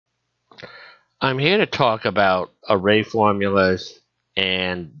I'm here to talk about array formulas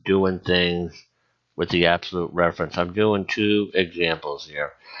and doing things with the absolute reference. I'm doing two examples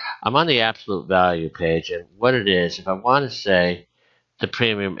here. I'm on the absolute value page, and what it is, if I want to say the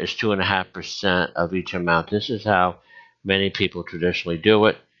premium is 2.5% of each amount, this is how many people traditionally do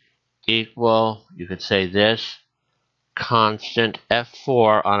it. Equal, you could say this, constant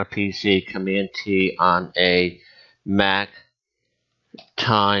F4 on a PC, Command T on a Mac,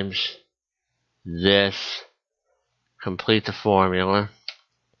 times this, complete the formula,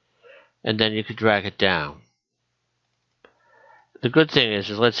 and then you could drag it down. The good thing is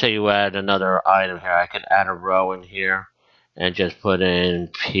let's say you add another item here. I could add a row in here and just put in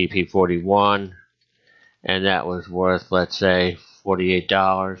PP41, and that was worth, let's say,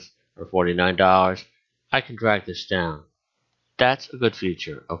 $48 or $49. I can drag this down. That's a good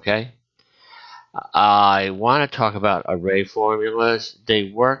feature, okay? I want to talk about array formulas. They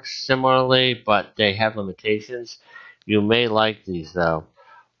work similarly, but they have limitations. You may like these, though.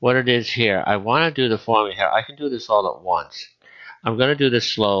 What it is here, I want to do the formula here. I can do this all at once. I'm going to do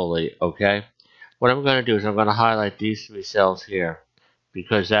this slowly, okay? What I'm going to do is I'm going to highlight these three cells here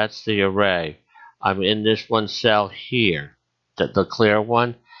because that's the array. I'm in this one cell here, the clear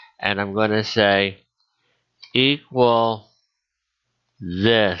one, and I'm going to say equal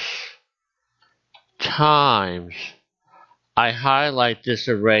this times, I highlight this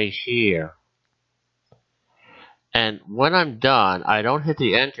array here. And when I'm done, I don't hit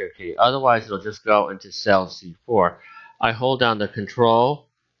the enter key, otherwise it'll just go into cell C4. I hold down the control,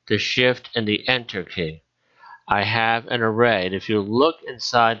 the shift, and the enter key. I have an array, and if you look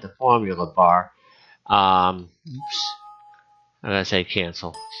inside the formula bar, oops, I'm going to say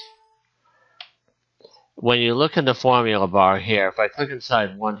cancel. When you look in the formula bar here, if I click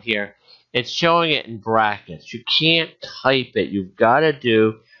inside one here, it's showing it in brackets. You can't type it. You've got to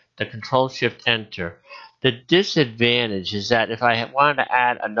do the control shift enter. The disadvantage is that if I wanted to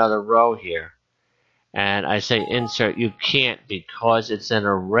add another row here, and I say insert, you can't because it's an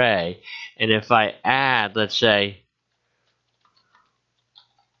array. And if I add, let's say,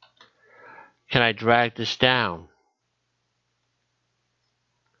 can I drag this down?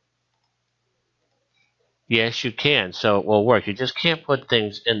 Yes, you can, so it will work. You just can't put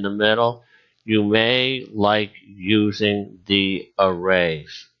things in the middle. You may like using the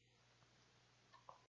arrays.